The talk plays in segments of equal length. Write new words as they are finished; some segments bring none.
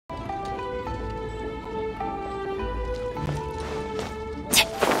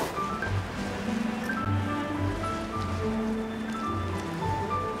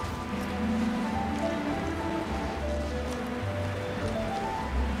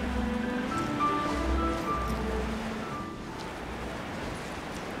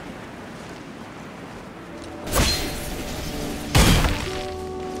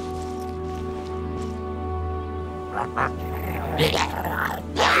Is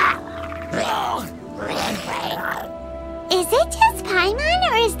it just Paimon,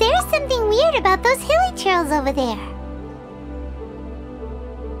 or is there something weird about those hilly trails over there?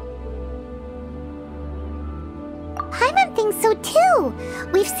 Paimon thinks so too.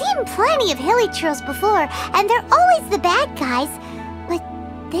 We've seen plenty of hilly trails before, and they're always the bad guys. But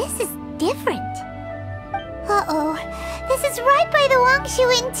this is different. Uh-oh. This is right by the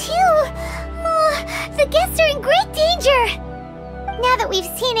Langsung Inn too. Oh, the guests are in great danger. Now that we've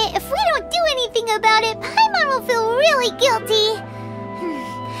seen it, if we don't do anything about it, Paimon will feel really guilty.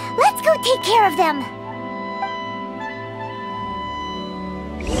 Let's go take care of them.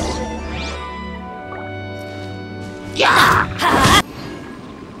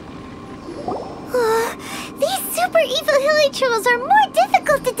 These super evil hilly trolls are more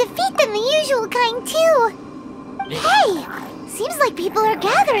difficult to defeat than the usual kind too. Hey, seems like people are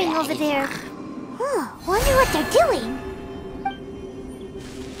gathering over there. Wonder what they're doing.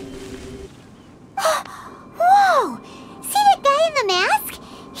 Whoa! See that guy in the mask?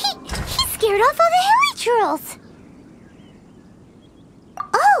 He scared off all the hilly trolls.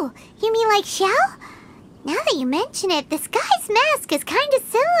 Oh, you mean like Xiao? Now that you mention it, this guy's mask is kind of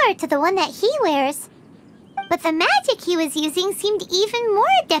similar to the one that he wears. But the magic he was using seemed even more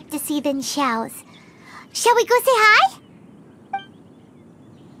adeptus-y than Xiao's. Shall we go say hi?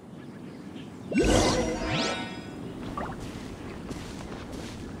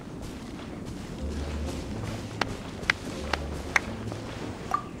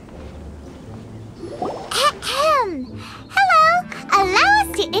 Hello! Allow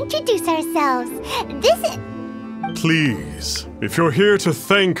us to introduce ourselves. This is... Please, if you're here to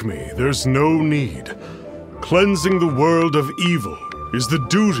thank me, there's no need. Cleansing the world of evil is the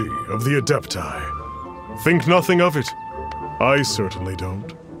duty of the Adepti. Think nothing of it. I certainly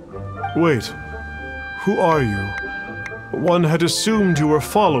don't. Wait, who are you? One had assumed you were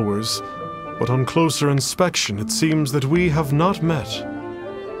followers, but on closer inspection it seems that we have not met.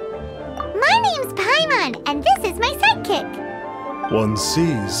 My name's Paimon, and this is my sidekick. One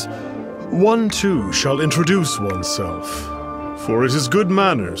sees. One too shall introduce oneself, for it is good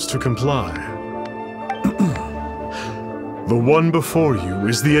manners to comply. The one before you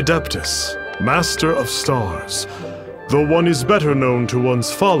is the Adeptus, Master of Stars, though one is better known to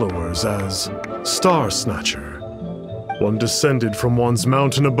one's followers as Star Snatcher. One descended from one's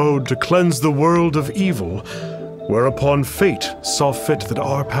mountain abode to cleanse the world of evil, whereupon fate saw fit that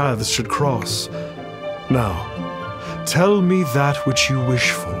our paths should cross. Now, tell me that which you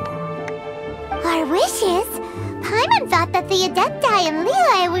wish for. Our wishes? Paimon thought that the Adepti and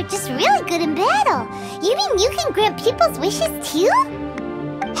Leela were just really good in battle. You mean you can grant people's wishes too?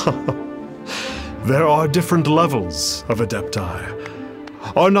 There are different levels of Adepti.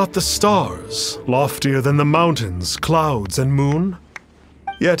 Are not the stars loftier than the mountains, clouds, and moon?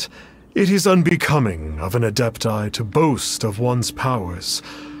 Yet, it is unbecoming of an Adepti to boast of one's powers.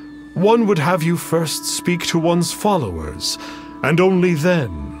 One would have you first speak to one's followers, and only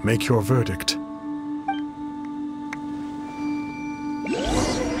then make your verdict.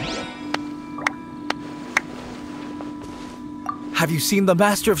 Have you seen the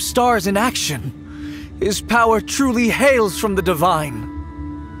Master of Stars in action? His power truly hails from the divine.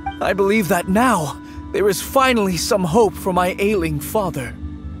 I believe that now, there is finally some hope for my ailing father.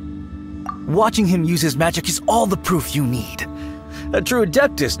 Watching him use his magic is all the proof you need. A true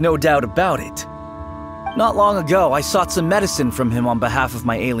Adeptus, no doubt about it. Not long ago, I sought some medicine from him on behalf of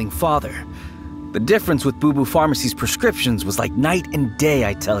my ailing father. The difference with Boo Boo Pharmacy's prescriptions was like night and day,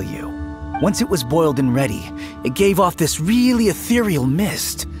 I tell you. Once it was boiled and ready, it gave off this really ethereal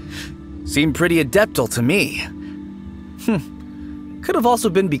mist. Seemed pretty adeptal to me. Could have also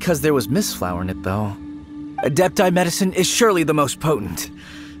been because there was mistflower in it, though. Adepti medicine is surely the most potent.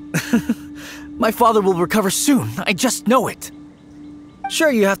 My father will recover soon, I just know it. Sure,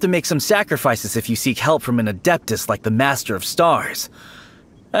 you have to make some sacrifices if you seek help from an Adeptus like the Master of Stars.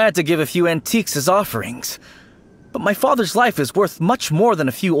 I had to give a few antiques as offerings. But my father's life is worth much more than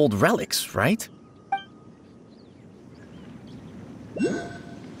a few old relics, right?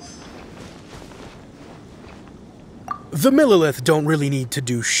 The Millilith don't really need to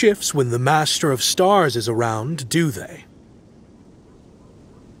do shifts when the Master of Stars is around, do they?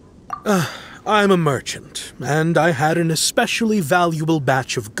 I'm a merchant, and I had an especially valuable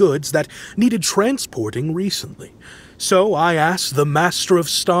batch of goods that needed transporting recently. So I asked the Master of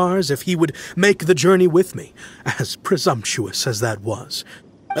Stars if he would make the journey with me, as presumptuous as that was.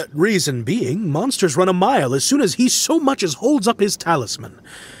 Reason being, monsters run a mile as soon as he so much as holds up his talisman.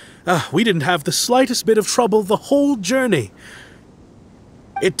 We didn't have the slightest bit of trouble the whole journey.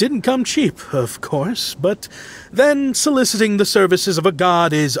 It didn't come cheap, of course, but then soliciting the services of a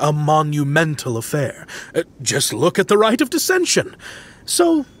god is a monumental affair. Just look at the rite of dissension.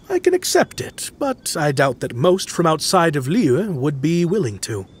 So I can accept it, but I doubt that most from outside of Liyue would be willing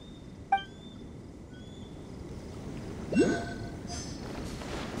to.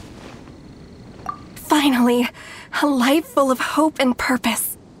 Finally, a life full of hope and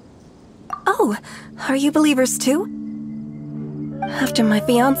purpose. Oh, are you believers too? After my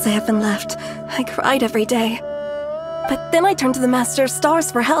fiancé had been left, I cried every day. But then I turned to the Master of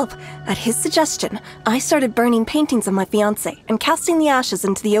Stars for help. At his suggestion, I started burning paintings of my fiancé and casting the ashes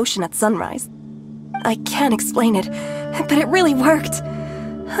into the ocean at sunrise. I can't explain it, but it really worked.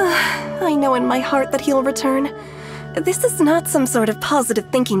 I know in my heart that he'll return. This is not some sort of positive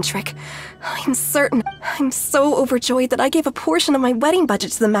thinking trick. I'm certain. I'm so overjoyed that I gave a portion of my wedding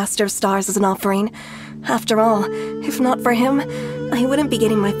budget to the Master of Stars as an offering. After all, if not for him, I wouldn't be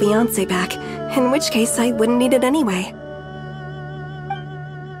getting my fiancé back, in which case I wouldn't need it anyway.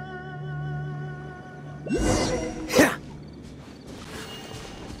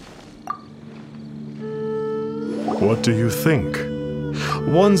 What do you think?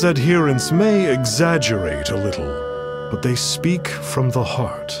 One's adherents may exaggerate a little, but they speak from the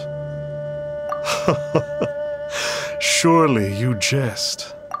heart. Surely you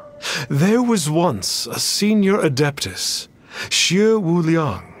jest. There was once a senior adeptus, Xie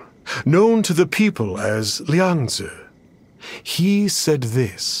Wuliang, known to the people as Liangzi. He said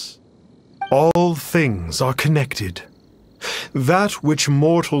this: all things are connected. That which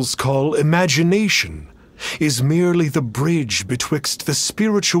mortals call imagination is merely the bridge betwixt the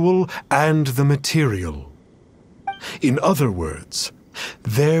spiritual and the material. In other words,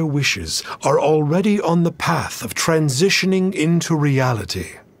 their wishes are already on the path of transitioning into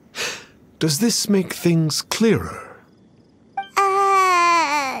reality. Does this make things clearer?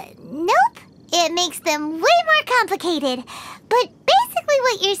 Nope. It makes them way more complicated. But basically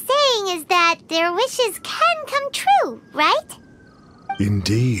what you're saying is that their wishes can come true, right?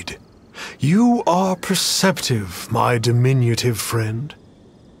 Indeed. You are perceptive, my diminutive friend.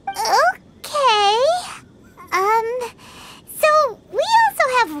 Okay. So we also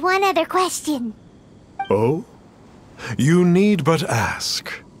have one other question. Oh? You need but ask.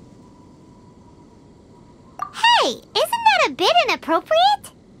 Hey, isn't that a bit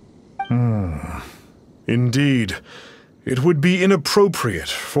inappropriate? Indeed. It would be inappropriate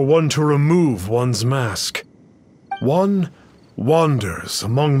for one to remove one's mask. One wanders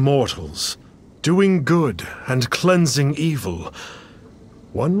among mortals, doing good and cleansing evil.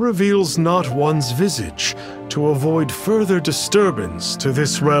 One reveals not one's visage to avoid further disturbance to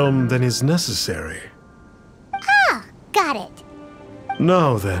this realm than is necessary. Ah, got it.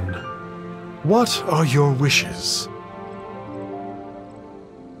 Now then, what are your wishes?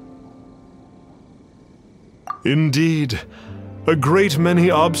 Indeed, a great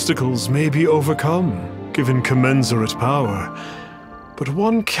many obstacles may be overcome, given commensurate power. But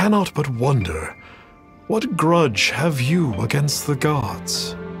one cannot but wonder, what grudge have you against the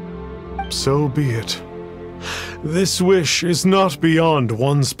gods? So be it. This wish is not beyond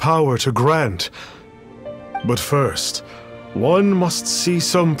one's power to grant. But first, one must see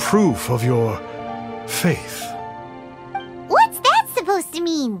some proof of your faith. What's that supposed to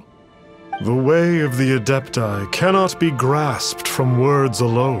mean? The way of the Adepti cannot be grasped from words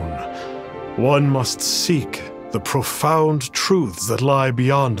alone. One must seek the profound truths that lie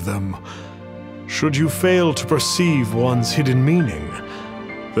beyond them. Should you fail to perceive one's hidden meaning,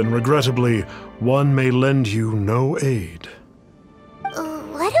 then regrettably, one may lend you no aid.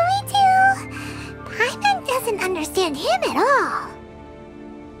 What do we do? Paimon doesn't understand him at all.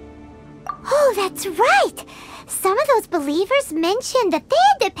 Oh, that's right! Some of those believers mentioned that they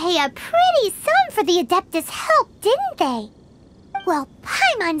had to pay a pretty sum for the Adeptus' help, didn't they? Well,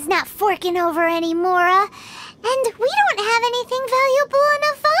 Paimon's not forking over anymore, and we don't have anything valuable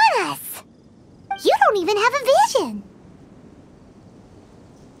enough on us. You don't even have a vision.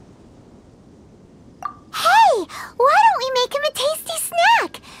 Hey, why don't we make him a tasty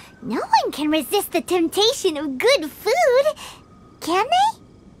snack? No one can resist the temptation of good food, can they?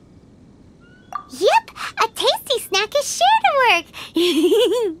 Yep, a tasty snack is sure to work.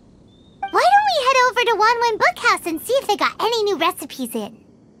 Why don't we head over to Wanwen Bookhouse and see if they got any new recipes in?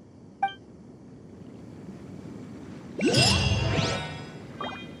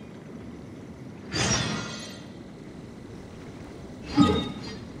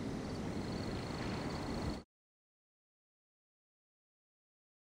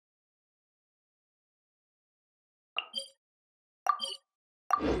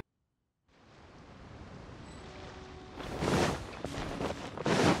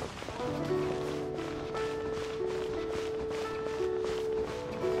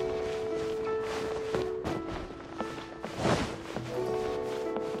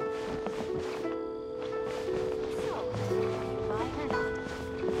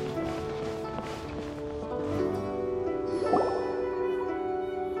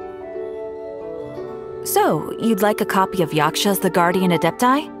 So, you'd like a copy of Yaksha's The Guardian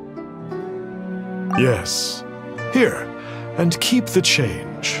Adepti? Yes. Here, and keep the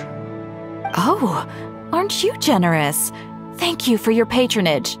change. Oh, aren't you generous? Thank you for your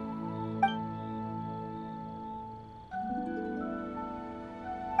patronage.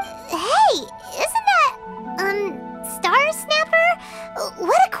 Hey, isn't that, Star Snapper?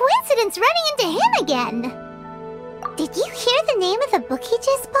 What a coincidence running into him again! Did you hear the name of the book he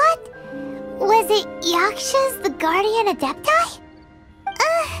just bought? Was it Yaksha's The Guardian Adepti?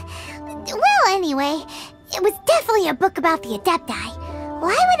 Well, anyway, it was definitely a book about the Adepti.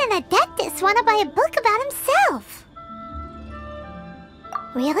 Why would an Adeptus want to buy a book about himself?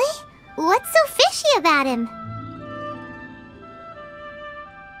 Really? What's so fishy about him?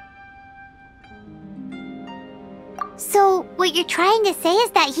 So, what you're trying to say is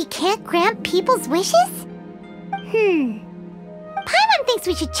that he can't grant people's wishes? Paimon thinks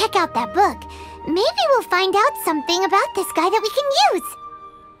we should check out that book. Maybe we'll find out something about this guy that we can use.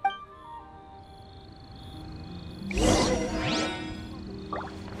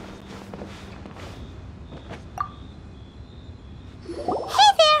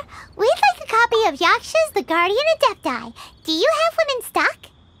 Hey there! We'd like a copy of Yaksha's The Guardian Adepti. Do you have one in stock?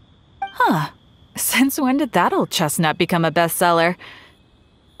 Huh. Since when did that old chestnut become a bestseller?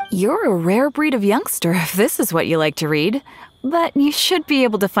 You're a rare breed of youngster if this is what you like to read. But you should be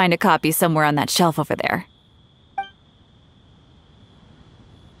able to find a copy somewhere on that shelf over there.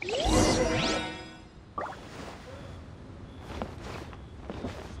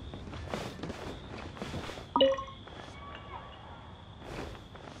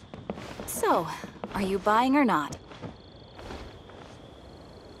 So, are you buying or not?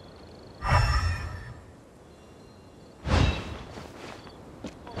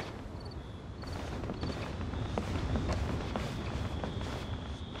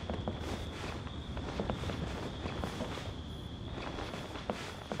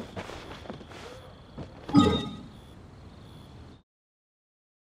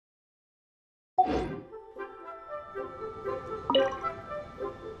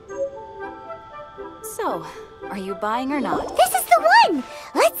 So, are you buying or not? This is the one!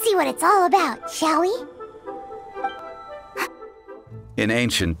 Let's see what it's all about, shall we? In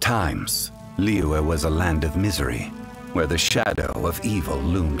ancient times, Liyue was a land of misery, where the shadow of evil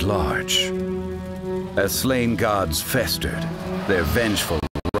loomed large. As slain gods festered, their vengeful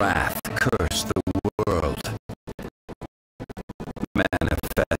wrath cursed the world,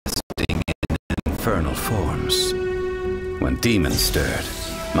 manifesting in infernal forms. When demons stirred,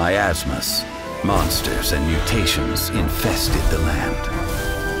 miasmas, monsters and mutations infested the land.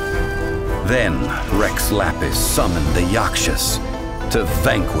 Then Rex Lapis summoned the Yakshas to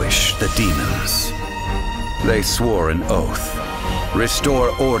vanquish the demons. They swore an oath: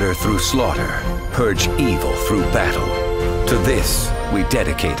 restore order through slaughter, purge evil through battle. To this we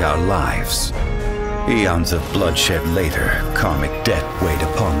dedicate our lives. Eons of bloodshed later, karmic debt weighed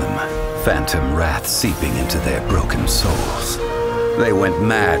upon them, phantom wrath seeping into their broken souls. They went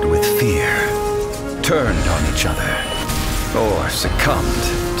mad with fear, turned on each other, or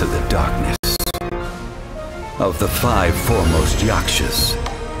succumbed to the darkness. Of the 5 foremost Yakshas,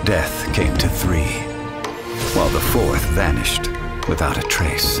 death came to 3, while the 4th vanished without a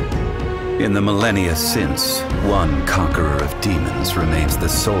trace. In the millennia since, one conqueror of demons remains the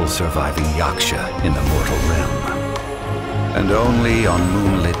sole surviving Yaksha in the mortal realm. And only on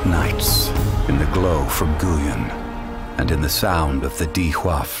moonlit nights, in the glow from Guyon, and in the sound of the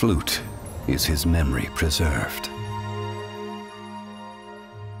Dihua flute, is his memory preserved.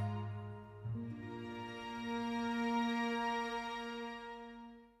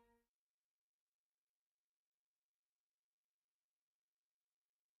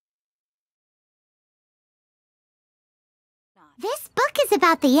 This book is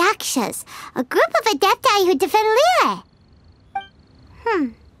about the Yakshas, a group of Adepti who defend Liyue.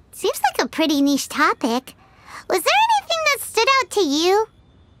 Seems like a pretty niche topic. Was there anything that stood out to you?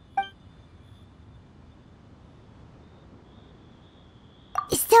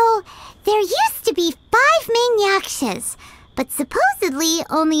 So, there used to be 5 main Yakshas, but supposedly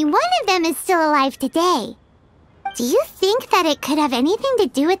only one of them is still alive today. Do you think that it could have anything to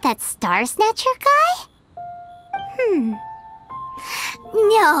do with that Star Snatcher guy?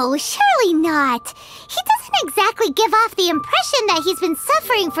 No, surely not. He doesn't exactly give off the impression that he's been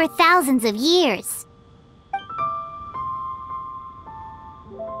suffering for thousands of years.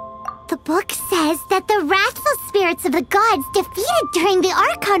 The book says that the wrathful spirits of the gods defeated during the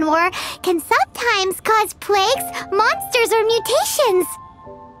Archon War can sometimes cause plagues, monsters, or mutations.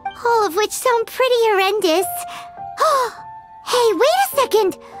 All of which sound pretty horrendous. Hey, wait a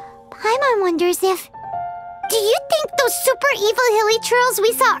second! Paimon wonders if... Do you think those super evil hilichurls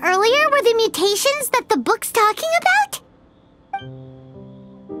we saw earlier were the mutations that the book's talking about?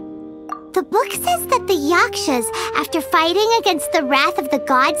 The book says that the Yakshas, after fighting against the wrath of the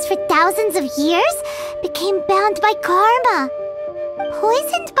gods for thousands of years, became bound by karma.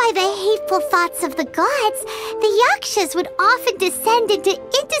 Poisoned by the hateful thoughts of the gods, the Yakshas would often descend into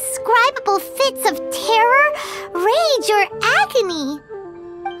indescribable fits of terror, rage, or agony.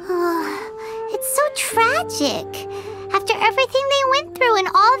 It's so tragic. After everything they went through in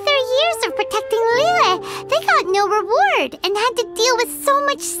all their years of protecting Lille, they got no reward and had to deal with so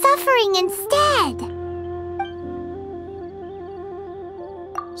much suffering instead.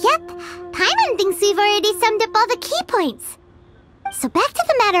 Yep, Paimon thinks we've already summed up all the key points. So back to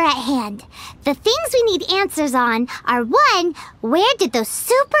the matter at hand. The things we need answers on are 1, where did those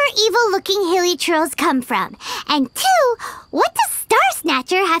super evil-looking hilichurls come from? And 2, what does Star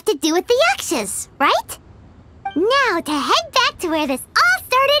Snatcher have to do with the Yakshas, right? Now to head back to where this all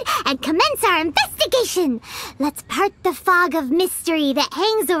started and commence our investigation. Let's part the fog of mystery that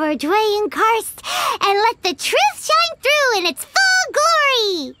hangs over Dwayne Karst and let the truth shine through in its full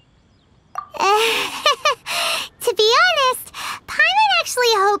glory. To be honest, Paimon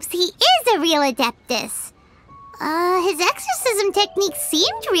actually hopes he is a real Adeptus. His exorcism technique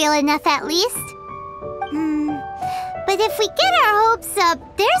seemed real enough at least. But if we get our hopes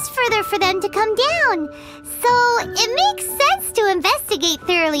up, there's further for them to come down. So it makes sense to investigate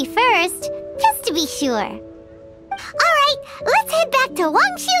thoroughly first, just to be sure. Alright, let's head back to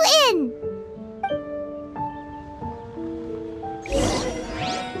Wangshu Inn!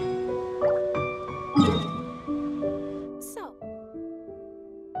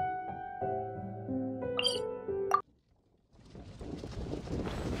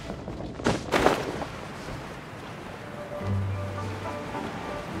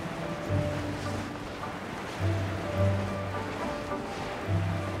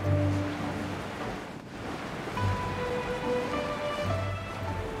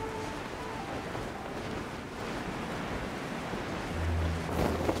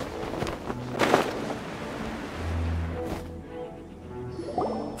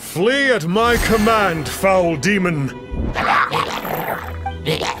 Flee at my command, foul demon!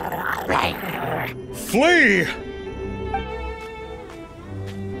 Flee!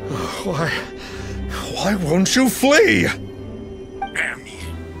 Why won't you flee?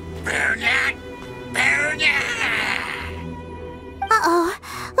 Uh-oh,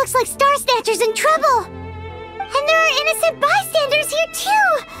 looks like Star Snatcher's in trouble! And there are innocent bystanders here too!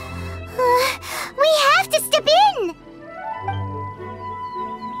 We have to step in!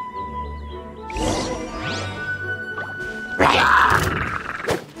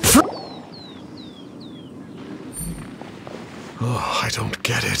 Oh, I don't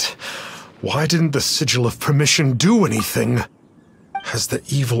get it. Why didn't the Sigil of Permission do anything? Has the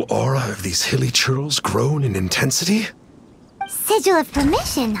evil aura of these hilichurls grown in intensity? Sigil of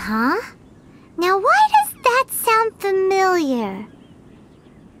Permission, huh? Now why does that sound familiar?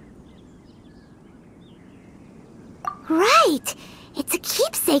 Right! It's a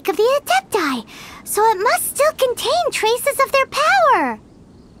keepsake of the Adepti, so it must still contain traces of their power!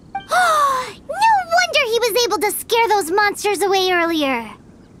 No wonder he was able to scare those monsters away earlier!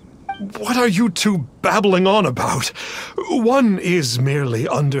 What are you two babbling on about? One is merely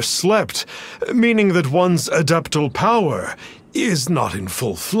underslept, meaning that one's adeptal power is not in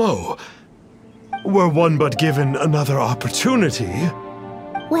full flow. Were one but given another opportunity...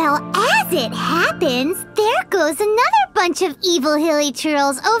 Well, as it happens, there goes another bunch of evil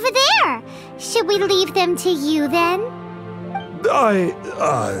hilichurls over there. Should we leave them to you, then?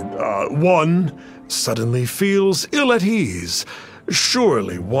 One suddenly feels ill at ease.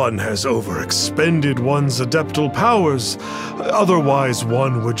 Surely one has overexpended one's adeptal powers. Otherwise,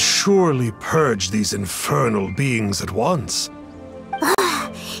 one would surely purge these infernal beings at once.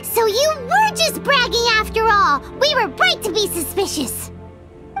 So you were just bragging after all. We were right to be suspicious.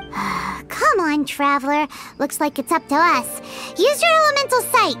 Come on, Traveler. Looks like it's up to us. Use your elemental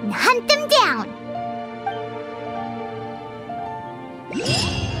sight and hunt them down.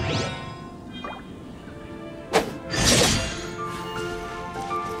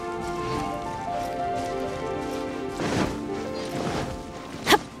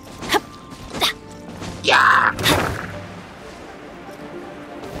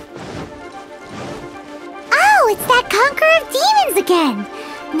 Oh, it's that Conqueror of Demons again.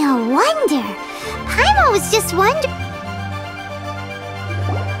 No wonder. Paimon was just wondering.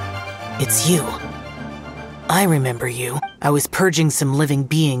 It's you. I remember you. I was purging some living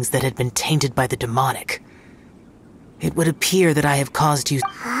beings that had been tainted by the demonic. It would appear that I have caused you...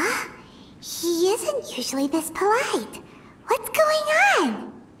 Huh? He isn't usually this polite. What's going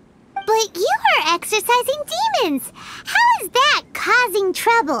on? But you are exorcising demons! How is that causing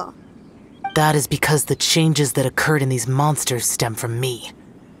trouble? That is because the changes that occurred in these monsters stem from me.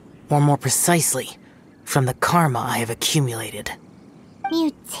 Or more precisely, from the karma I have accumulated.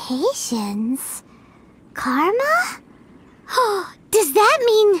 Mutations? Karma? Oh, does that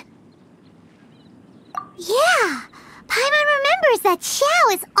mean... Yeah! Paimon remembers that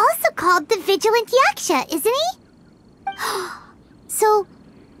Xiao is also called the Vigilant Yaksha, isn't he? So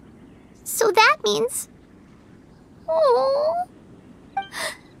that means... Oh...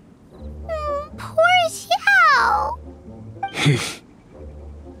 Poor Xiao!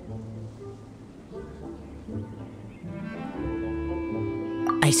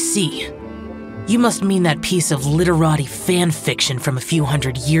 I see. You must mean that piece of literati fan fiction from a few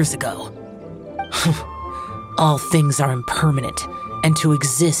hundred years ago. All things are impermanent, and to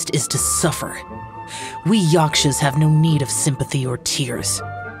exist is to suffer. We Yakshas have no need of sympathy or tears.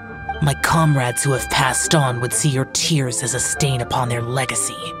 My comrades who have passed on would see your tears as a stain upon their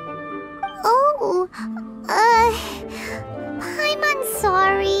legacy. Oh, I'm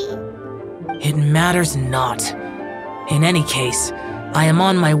sorry. It matters not. In any case, I am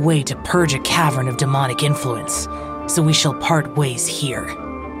on my way to purge a cavern of demonic influence, so we shall part ways here.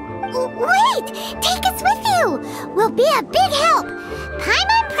 Wait! Take us with you! We'll be a big help!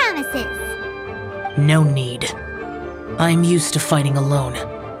 Paimon promises! No need. I'm used to fighting alone.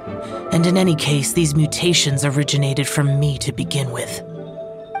 And in any case, these mutations originated from me to begin with.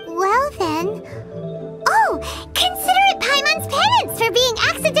 Well then... Oh! Consider it Paimon's penance for being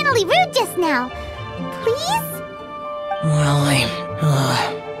accidentally rude just now! Please? Well,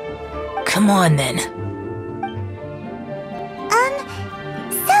 come on then.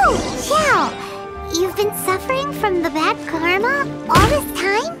 So, Xiao, you've been suffering from the bad karma all this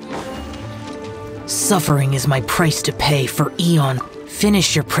time? Suffering is my price to pay for Eon.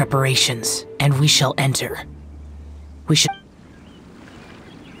 Finish your preparations, and we shall enter.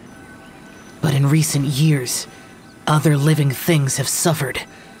 But in recent years, other living things have suffered,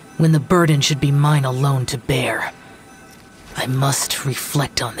 when the burden should be mine alone to bear. I must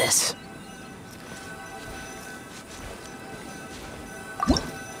reflect on this.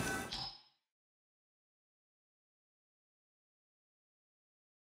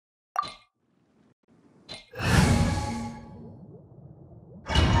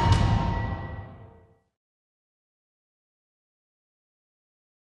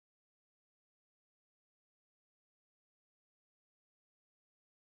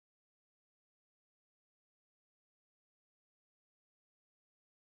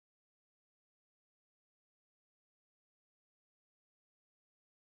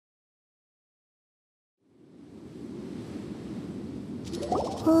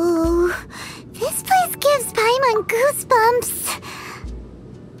 Oh, this place gives Paimon goosebumps.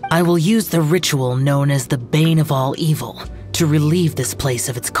 I will use the ritual known as the Bane of All Evil to relieve this place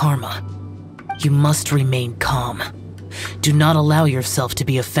of its karma. You must remain calm. Do not allow yourself to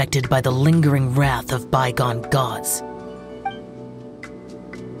be affected by the lingering wrath of bygone gods.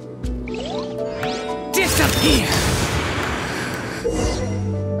 Disappear!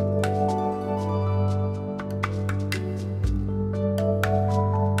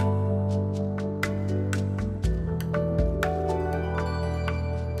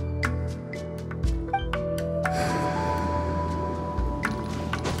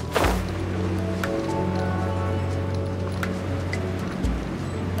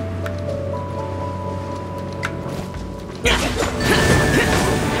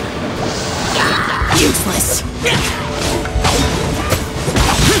 Useless!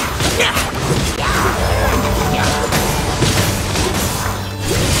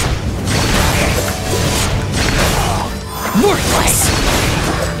 Worthless!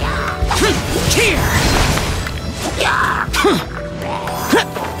 Here!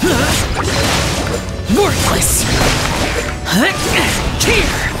 Worthless!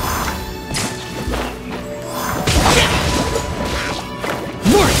 Here!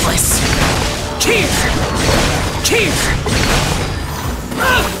 Worthless! Here! Here!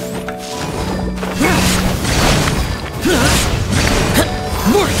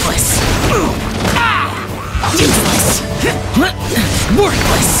 Worthless! Useless!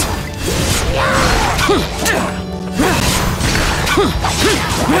 Worthless!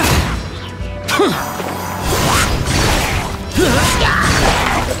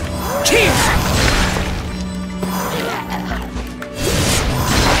 Here!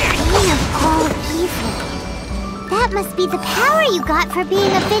 That must be the power you got for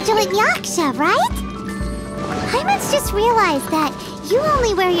being a vigilant yaksha, right? Paimon's just realized that you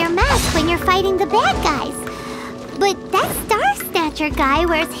only wear your mask mask when you're fighting the bad guys. But that Star Snatcher guy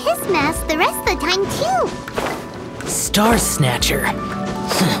wears his mask the rest of the time too. Star Snatcher?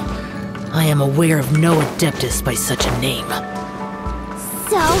 I am aware of no Adeptus by such a name.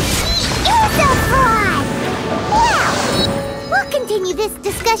 So he is a fraud! Now, we'll continue this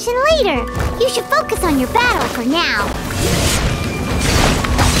discussion later. You should focus on your battle for now.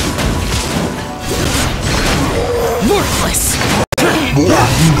 Worthless!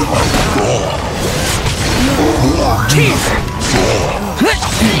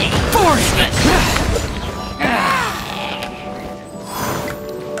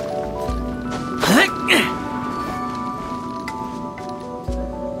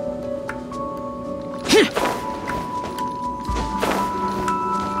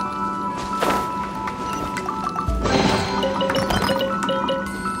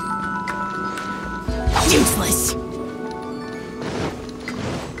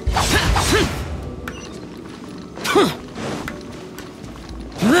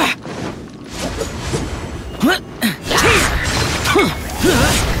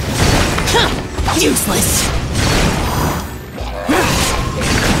 Useless! Useless!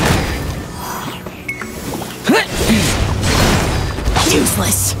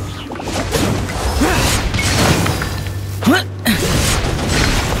 Useless!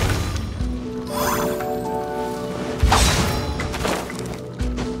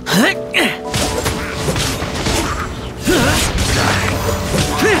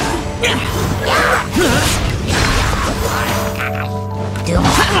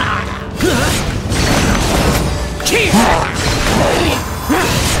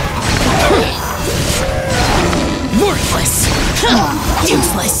 Worthless!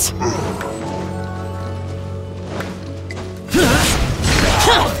 Useless!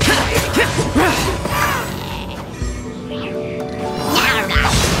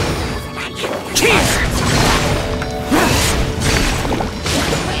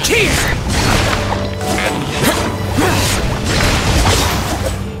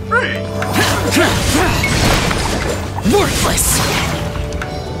 Worthless!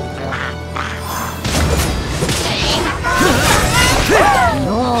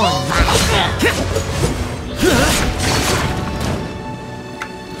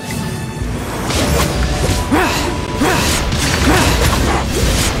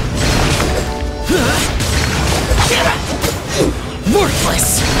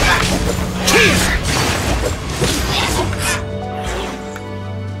 Worthless!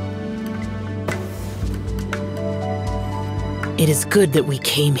 It is good that we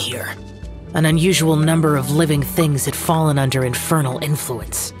came here. An unusual number of living things had fallen under infernal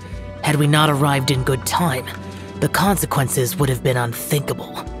influence. Had we not arrived in good time, the consequences would have been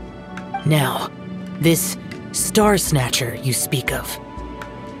unthinkable. Now, this Star Snatcher you speak of,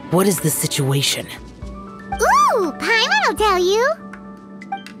 what is the situation? Ooh, Paimon will tell you.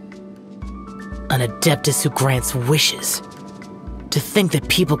 An Adeptus who grants wishes. To think that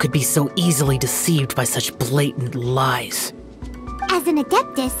people could be so easily deceived by such blatant lies. As an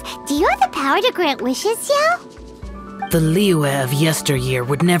Adeptus, do you have the power to grant wishes, Xiao? The Liyue of yesteryear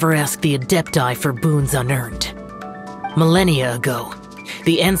would never ask the Adepti for boons unearned. Millennia ago,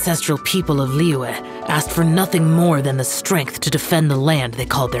 the ancestral people of Liyue asked for nothing more than the strength to defend the land they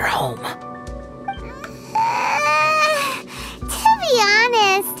called their home. To be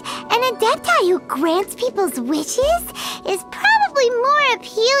honest, an Adepti who grants people's wishes is probably more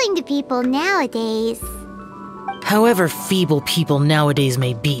appealing to people nowadays. However feeble people nowadays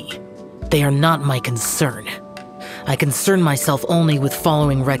may be, they are not my concern. I concern myself only with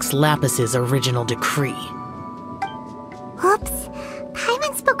following Rex Lapis's original decree. Oops,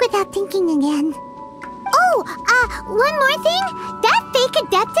 Paimon spoke without thinking again. Oh, one more thing. That fake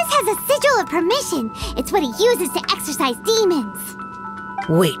Adeptus has a sigil of permission. It's what he uses to exorcise demons.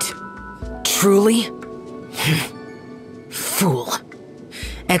 Wait, truly? Fool.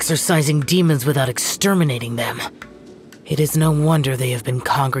 Exorcising demons without exterminating them. It is no wonder they have been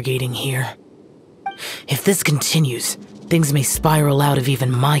congregating here. If this continues, things may spiral out of even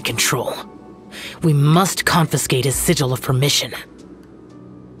my control. We must confiscate his sigil of permission.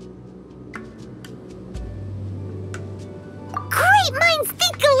 Great minds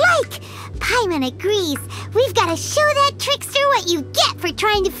think alike! Paimon agrees. We've got to show that trickster what you get for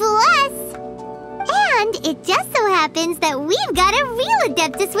trying to fool us. And it just so happens that we've got a real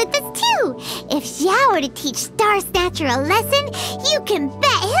Adeptus with us too. If Xiao were to teach Star Snatcher a lesson, you can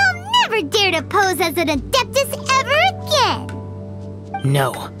bet he'll never dare to pose as an Adeptus ever again.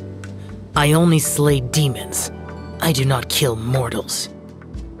 No. I only slay demons. I do not kill mortals.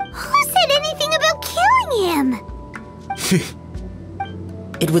 Who said anything about killing him?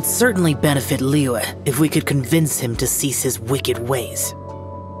 It would certainly benefit Liyue if we could convince him to cease his wicked ways.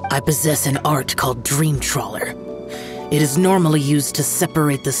 I possess an art called Dream Trawler. It is normally used to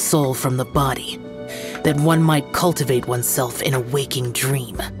separate the soul from the body, that one might cultivate oneself in a waking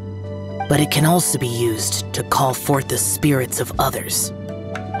dream. But it can also be used to call forth the spirits of others.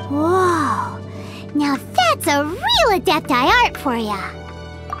 Whoa, now that's a real Adepti art for ya.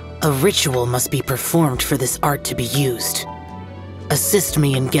 A ritual must be performed for this art to be used. Assist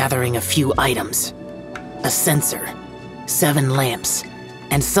me in gathering a few items. A censer, 7 lamps,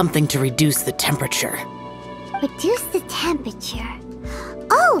 and something to reduce the temperature. Reduce the temperature.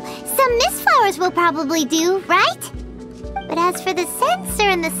 Oh, some mist flowers will probably do, right? But as for the censer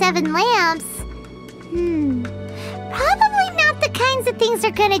and the 7 lamps, probably not the kinds of things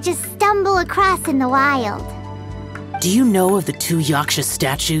they're gonna just stumble across in the wild. Do you know of the 2 Yaksha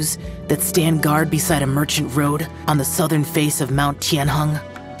statues that stand guard beside a merchant road on the southern face of Mount Tianheng?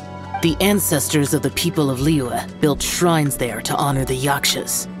 The ancestors of the people of Liyue built shrines there to honor the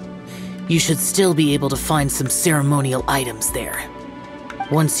Yakshas. You should still be able to find some ceremonial items there.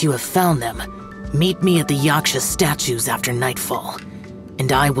 Once you have found them, meet me at the Yaksha statues after nightfall,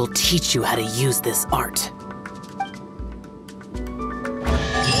 and I will teach you how to use this art.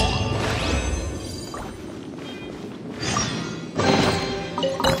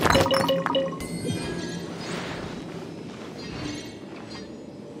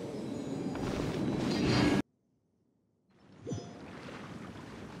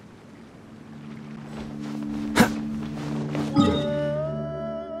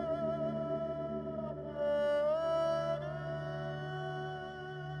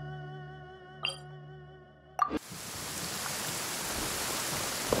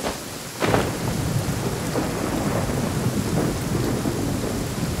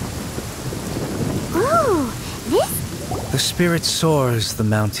 The spirit soars the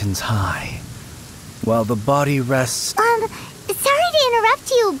mountains high, while the body rests... Sorry to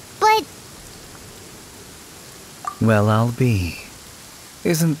interrupt you, but... Well, I'll be.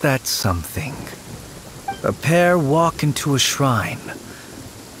 Isn't that something? A pair walk into a shrine,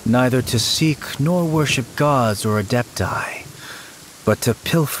 neither to seek nor worship gods or adepti, but to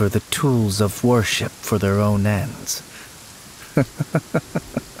pilfer the tools of worship for their own ends. We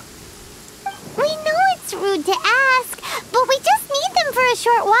know it's rude to ask, but we just need them for a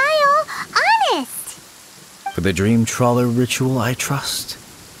short while. Honest. For the Dream Trawler ritual, I trust.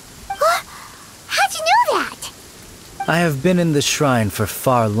 How'd you know that? I have been in the shrine for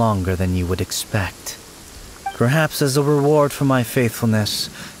far longer than you would expect. Perhaps as a reward for my faithfulness,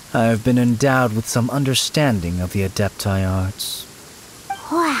 I have been endowed with some understanding of the Adepti arts.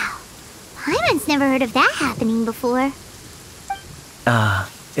 Wow. Paimon's never heard of that happening before.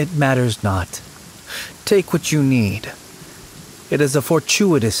 It matters not. Take what you need. It is a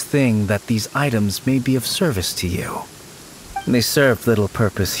fortuitous thing that these items may be of service to you. They serve little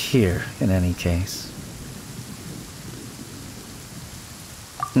purpose here, in any case.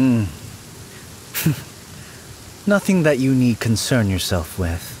 Nothing that you need concern yourself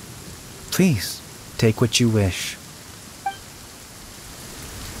with. Please, take what you wish.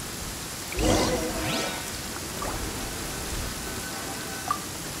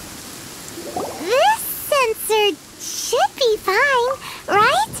 This sensor should be fine,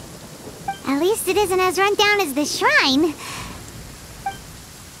 right? At least it isn't as run down as the shrine.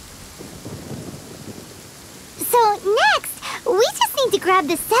 So next, we just need to grab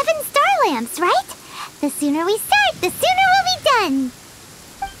the 7 star lamps, right? The sooner we start, the sooner we'll be done.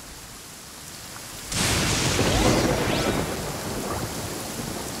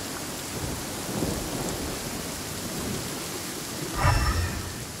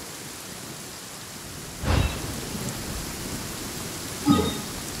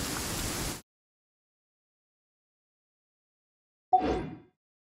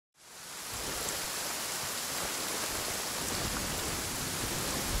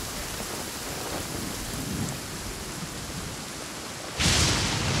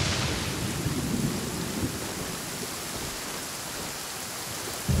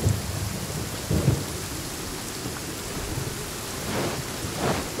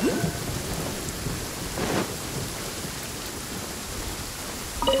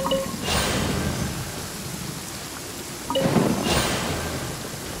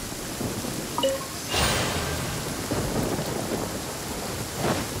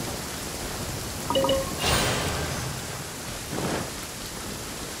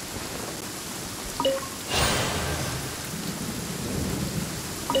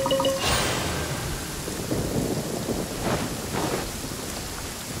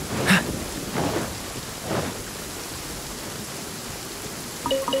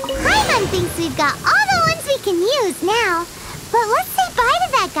 Paimon thinks we've got all the ones we can use now. But let's say bye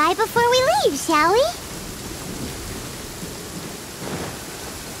to that guy before we leave, shall we?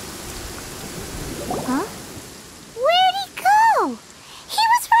 Huh? Where'd he go? He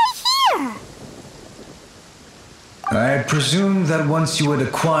was right here! I had presumed that once you had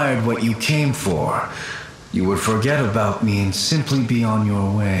acquired what you came for, you would forget about me and simply be on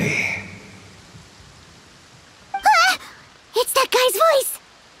your way. Ah! It's that guy's voice!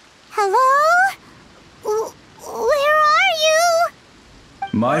 Hello? Where are you?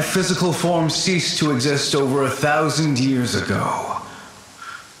 My physical form ceased to exist over 1,000 years ago.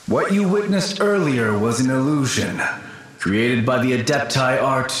 What you witnessed earlier was an illusion, created by the Adepti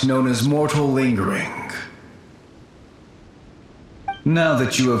art known as mortal lingering. Now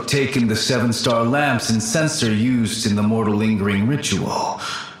that you have taken the 7-star lamps and censer used in the mortal lingering ritual,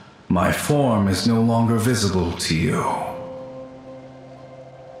 my form is no longer visible to you.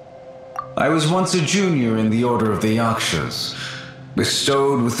 I was once a junior in the Order of the Yakshas,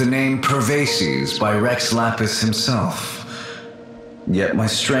 bestowed with the name Pervases by Rex Lapis himself. Yet my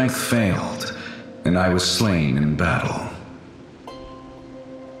strength failed, and I was slain in battle.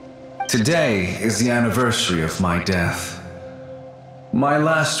 Today is the anniversary of my death. My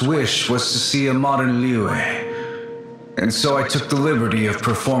last wish was to see a modern Liyue, and so I took the liberty of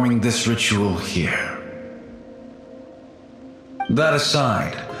performing this ritual here. That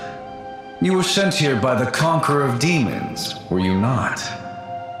aside, you were sent here by the Conqueror of Demons, were you not?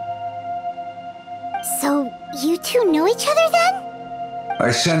 So, you two know each other then? I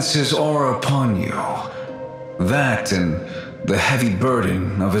sense his aura upon you. That and the heavy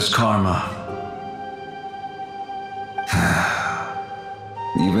burden of his karma.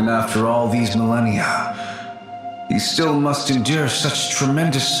 Even after all these millennia, he still must endure such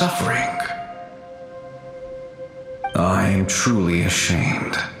tremendous suffering. I am truly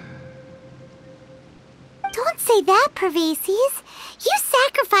ashamed. Don't say that, Pervases. You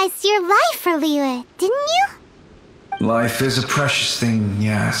sacrificed your life for Liyue, didn't you? Life is a precious thing,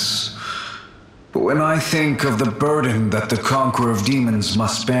 yes. But when I think of the burden that the Conqueror of Demons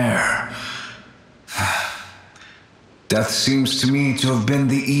must bear, death seems to me to have been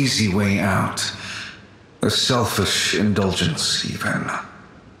the easy way out. A selfish indulgence, even.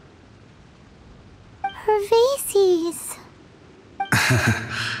 Pervases.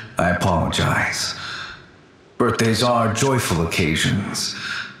 I apologize. Birthdays are joyful occasions,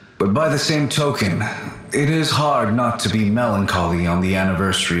 but by the same token, it is hard not to be melancholy on the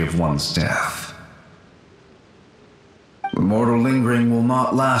anniversary of one's death. The mortal lingering will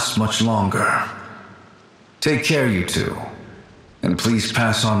not last much longer. Take care, you two, and please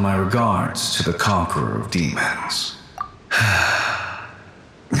pass on my regards to the Conqueror of Demons.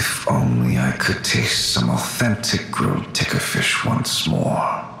 If only I could taste some authentic grilled tickerfish once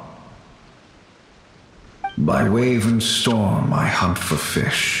more. By wave and storm I hunt for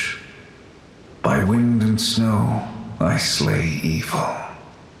fish. By wind and snow I slay evil.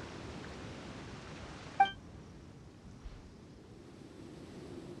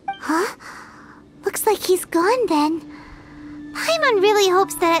 Huh? Looks like he's gone then. Paimon really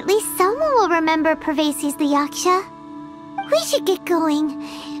hopes that at least someone will remember Pervases the Yaksha. We should get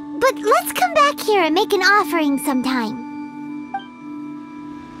going, but let's come back here and make an offering sometime.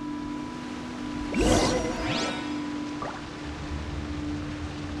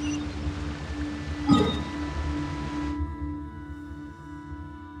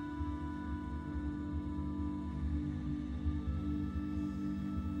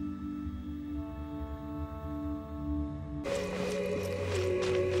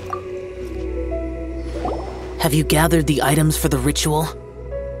 Have you gathered the items for the ritual?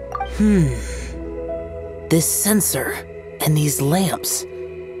 This censer and these lamps.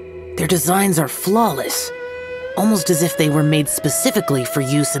 Their designs are flawless, almost as if they were made specifically for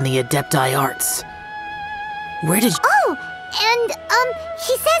use in the Adepti arts. Where did you— Oh, and,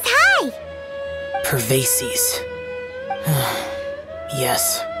 he says hi! Pervases.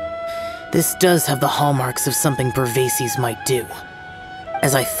 Yes. This does have the hallmarks of something Pervases might do.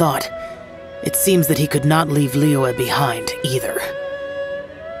 As I thought, it seems that he could not leave Liyue behind, either.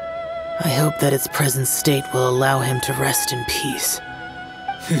 I hope that its present state will allow him to rest in peace.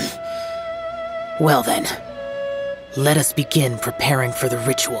 Well then, let us begin preparing for the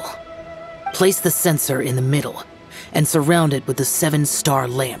ritual. Place the censer in the middle, and surround it with the 7-star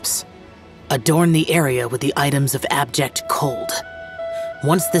lamps. Adorn the area with the items of abject cold.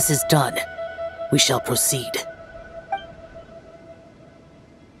 Once this is done, we shall proceed.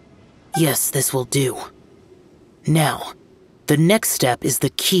 Yes, this will do. Now, the next step is the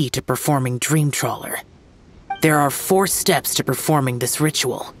key to performing Dream Trawler. There are 4 steps to performing this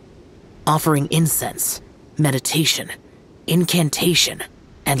ritual. offering incense, meditation, incantation,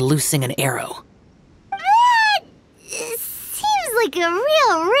 and loosing an arrow. That seems like a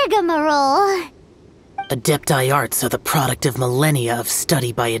real rigmarole. Adepti arts are the product of millennia of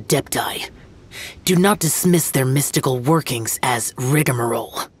study by Adepti. Do not dismiss their mystical workings as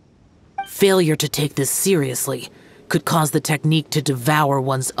rigmarole. Failure to take this seriously could cause the technique to devour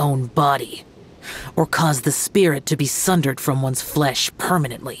one's own body, or cause the spirit to be sundered from one's flesh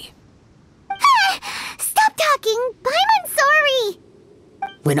permanently. Stop talking! I'm sorry!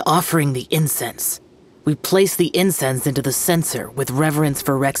 When offering the incense, we place the incense into the censer with reverence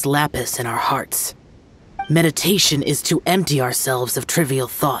for Rex Lapis in our hearts. Meditation is to empty ourselves of trivial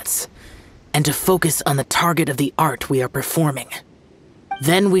thoughts, and to focus on the target of the art we are performing.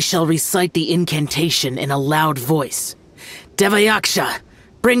 Then we shall recite the incantation in a loud voice. Devayaksha,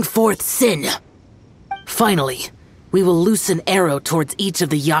 bring forth sin! Finally, we will loose an arrow towards each of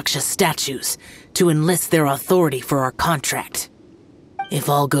the Yaksha statues to enlist their authority for our contract. If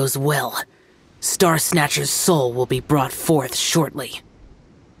all goes well, Star Snatcher's soul will be brought forth shortly.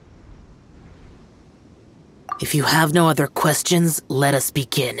 If you have no other questions, let us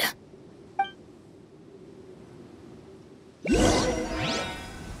begin.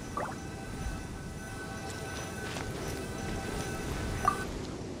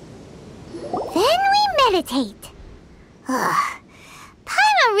 Then we meditate. Ugh.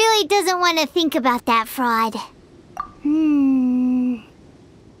 Paimon really doesn't want to think about that fraud.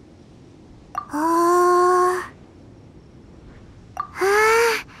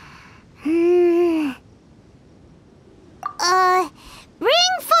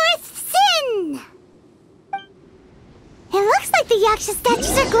 Bring forth sin! It looks like the Yaksha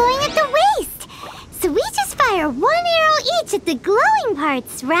statues are glowing at the waist. So we just fire one arrow each at the glowing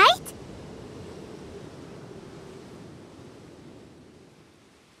parts, right?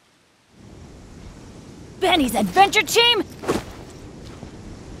 Benny's adventure team?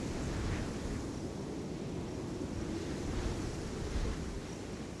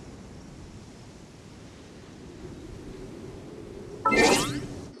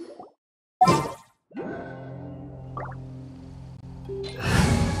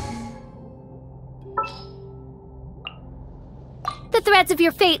 The threads of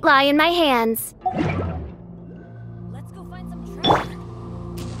your fate lie in my hands. Let's go find some treasure.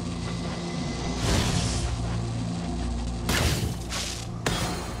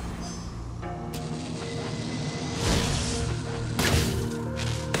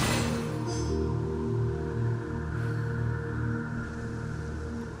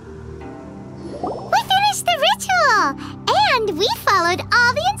 We finished the ritual! And we followed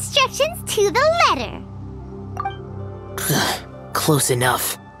all the instructions to the letter. Close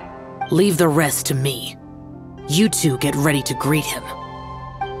enough. Leave the rest to me. You two get ready to greet him.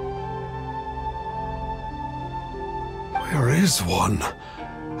 Where is one?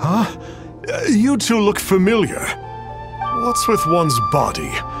 Huh? You two look familiar. What's with one's body?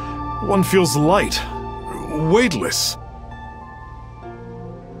 One feels light, weightless.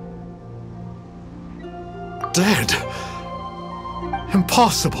 Dead.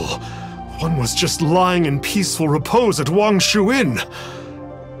 Impossible. One was just lying in peaceful repose at Wangshu Inn.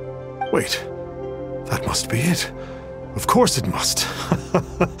 Wait, that must be it. Of course it must.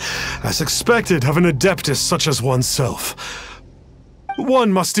 As expected of an adeptus such as oneself.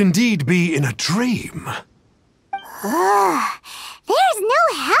 One must indeed be in a dream. There's no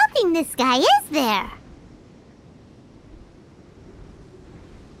helping this guy, is there?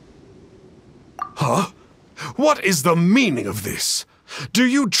 Huh? What is the meaning of this? Do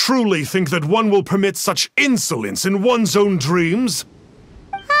you truly think that one will permit such insolence in one's own dreams?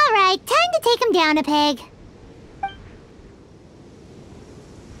 Alright, time to take him down a peg.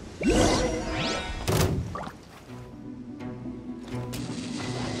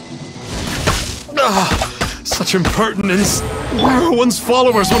 Such impertinence! Where are one's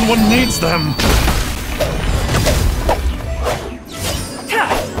followers when one needs them?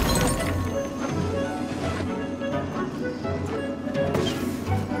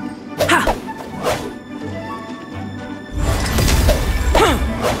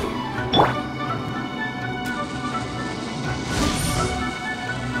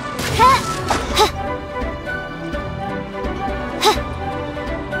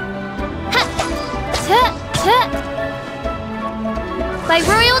 By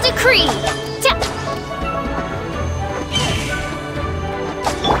royal decree!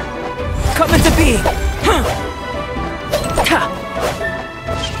 Come into being!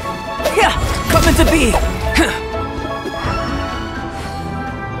 Come into being!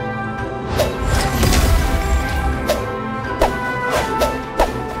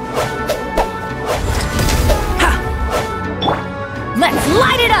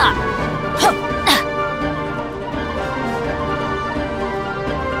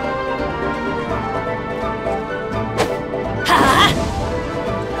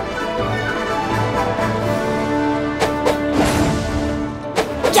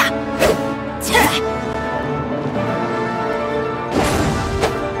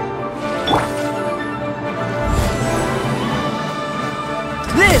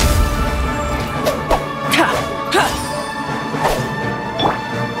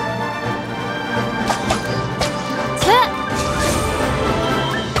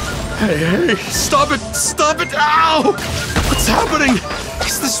 Hey, stop it! Stop it! Ow! What's happening?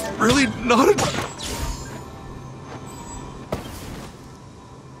 Is this really not a...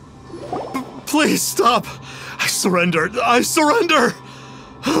 Please stop! I surrender! I surrender!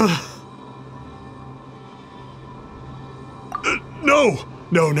 No!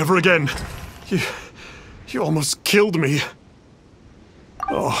 No, never again. You almost killed me.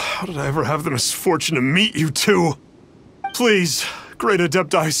 Oh, how did I ever have the misfortune to meet you two? Please, Great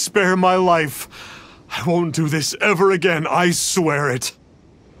Adepti, spare my life. I won't do this ever again, I swear it.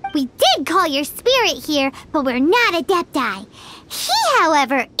 We did call your spirit here, but we're not Adepti. He,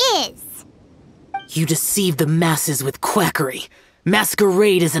 however, is. You deceive the masses with quackery,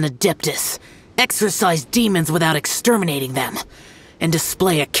 masquerade as an Adeptus, exorcise demons without exterminating them, and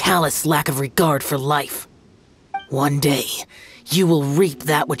display a callous lack of regard for life. One day, you will reap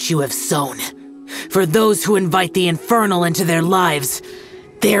that which you have sown. For those who invite the infernal into their lives,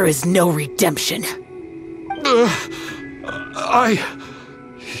 there is no redemption. You're...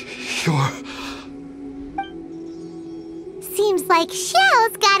 Seems like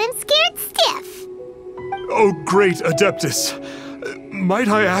Xiao's got him scared stiff. Oh, great Adeptus. Might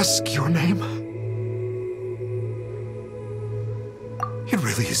I ask your name? It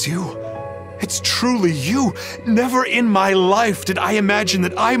really is you. It's truly you. Never in my life did I imagine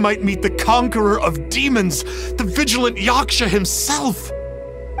that I might meet the conqueror of demons, the vigilant Yaksha himself.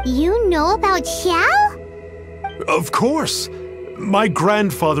 You know about Xiao? Of course. My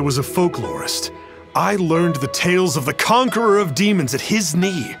grandfather was a folklorist. I learned the tales of the conqueror of demons at his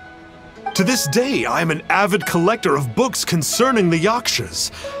knee. To this day, I am an avid collector of books concerning the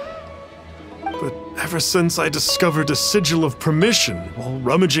Yakshas. But ever since I discovered a sigil of permission while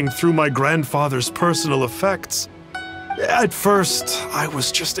rummaging through my grandfather's personal effects, at first, I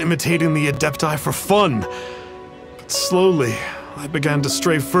was just imitating the Adepti for fun. But slowly, I began to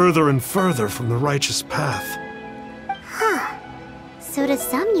stray further and further from the righteous path. Huh. So to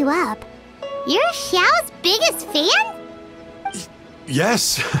sum you up, you're Xiao's biggest fan?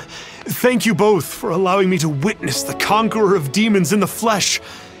 Yes. Thank you both for allowing me to witness the conqueror of demons in the flesh.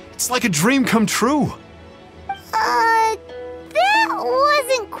 It's like a dream come true. That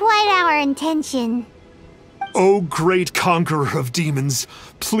wasn't quite our intention. Oh, great conqueror of demons,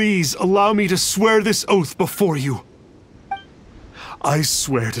 please allow me to swear this oath before you. I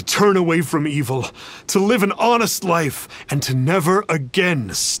swear to turn away from evil, to live an honest life, and to never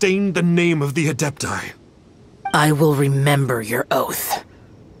again stain the name of the Adepti. I will remember your oath.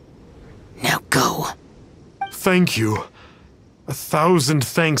 Now go. Thank you. 1,000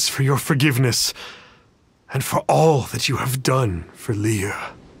 thanks for your forgiveness, and for all that you have done for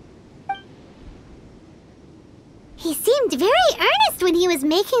Leah. He seemed very earnest when he was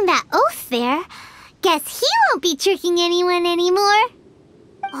making that oath there. Guess he won't be tricking anyone anymore.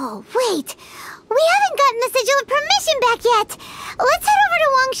 Oh, wait. We haven't gotten the sigil of permission back yet. Let's head over to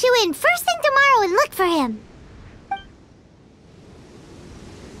Wangshu first thing tomorrow and look for him.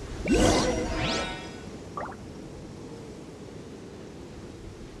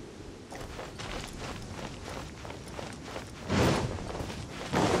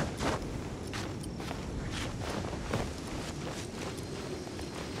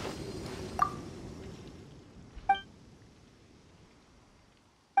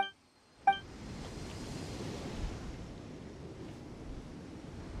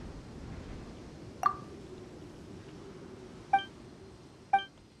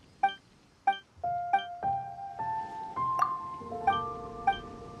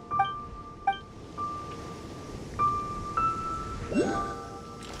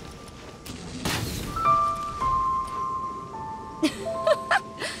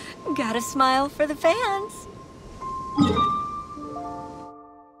 Got a smile for the fans.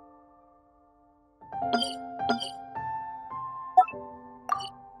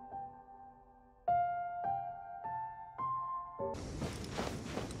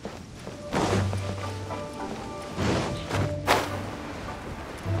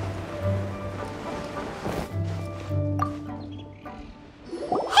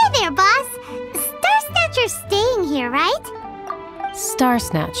 Hey there, boss. Star Snatcher's staying here, right? Star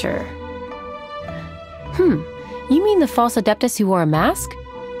Snatcher. You mean the false Adeptus who wore a mask?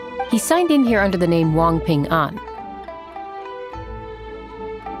 He signed in here under the name Wang Ping An.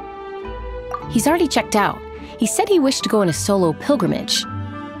 He's already checked out. He said he wished to go on a solo pilgrimage.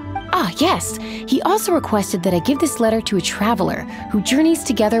 Ah, yes! He also requested that I give this letter to a traveler who journeys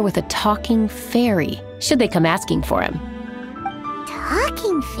together with a talking fairy, should they come asking for him.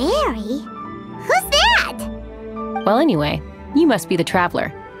 Talking fairy? Who's that? Well, anyway, you must be the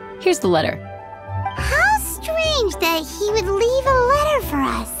traveler. Here's the letter. How strange that he would leave a letter for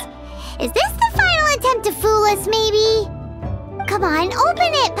us. Is this the final attempt to fool us, maybe? Come on,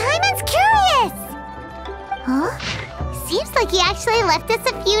 open it! Paimon's curious! Huh? Seems like he actually left us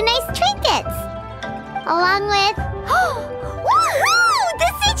a few nice trinkets. Along with... Woohoo! The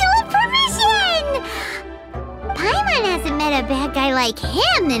Sigil of Permission! Paimon hasn't met a bad guy like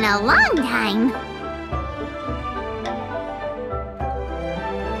him in a long time.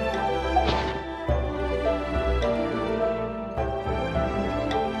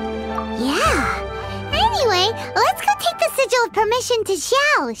 Yeah. Anyway, let's go take the Sigil of Permission to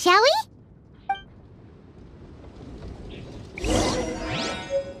Xiao, shall we?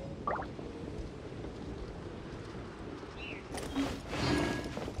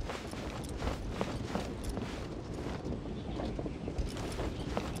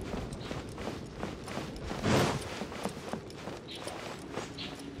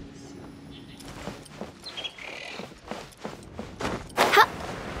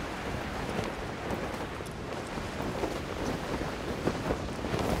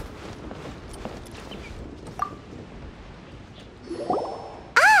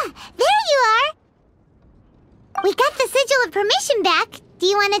 We got the Sigil of Permission back. Do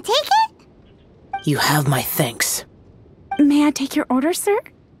you want to take it? You have my thanks. May I take your order, sir?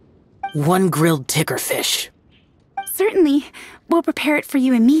 1 grilled ticker fish. Certainly. We'll prepare it for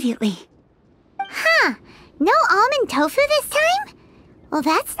you immediately. Huh. No almond tofu this time? Well,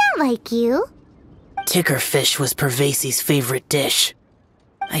 that's not like you. Ticker fish was Pervasi's favorite dish.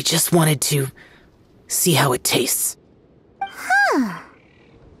 I just wanted to see how it tastes. Huh.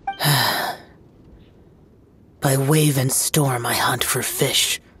 By wave and storm I hunt for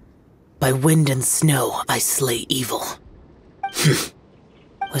fish. By wind and snow I slay evil.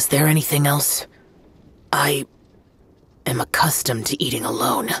 Was there anything else? I am accustomed to eating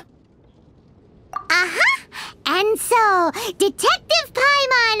alone. Uh-huh. And so, Detective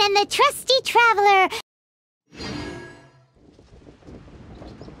Paimon and the trusty traveler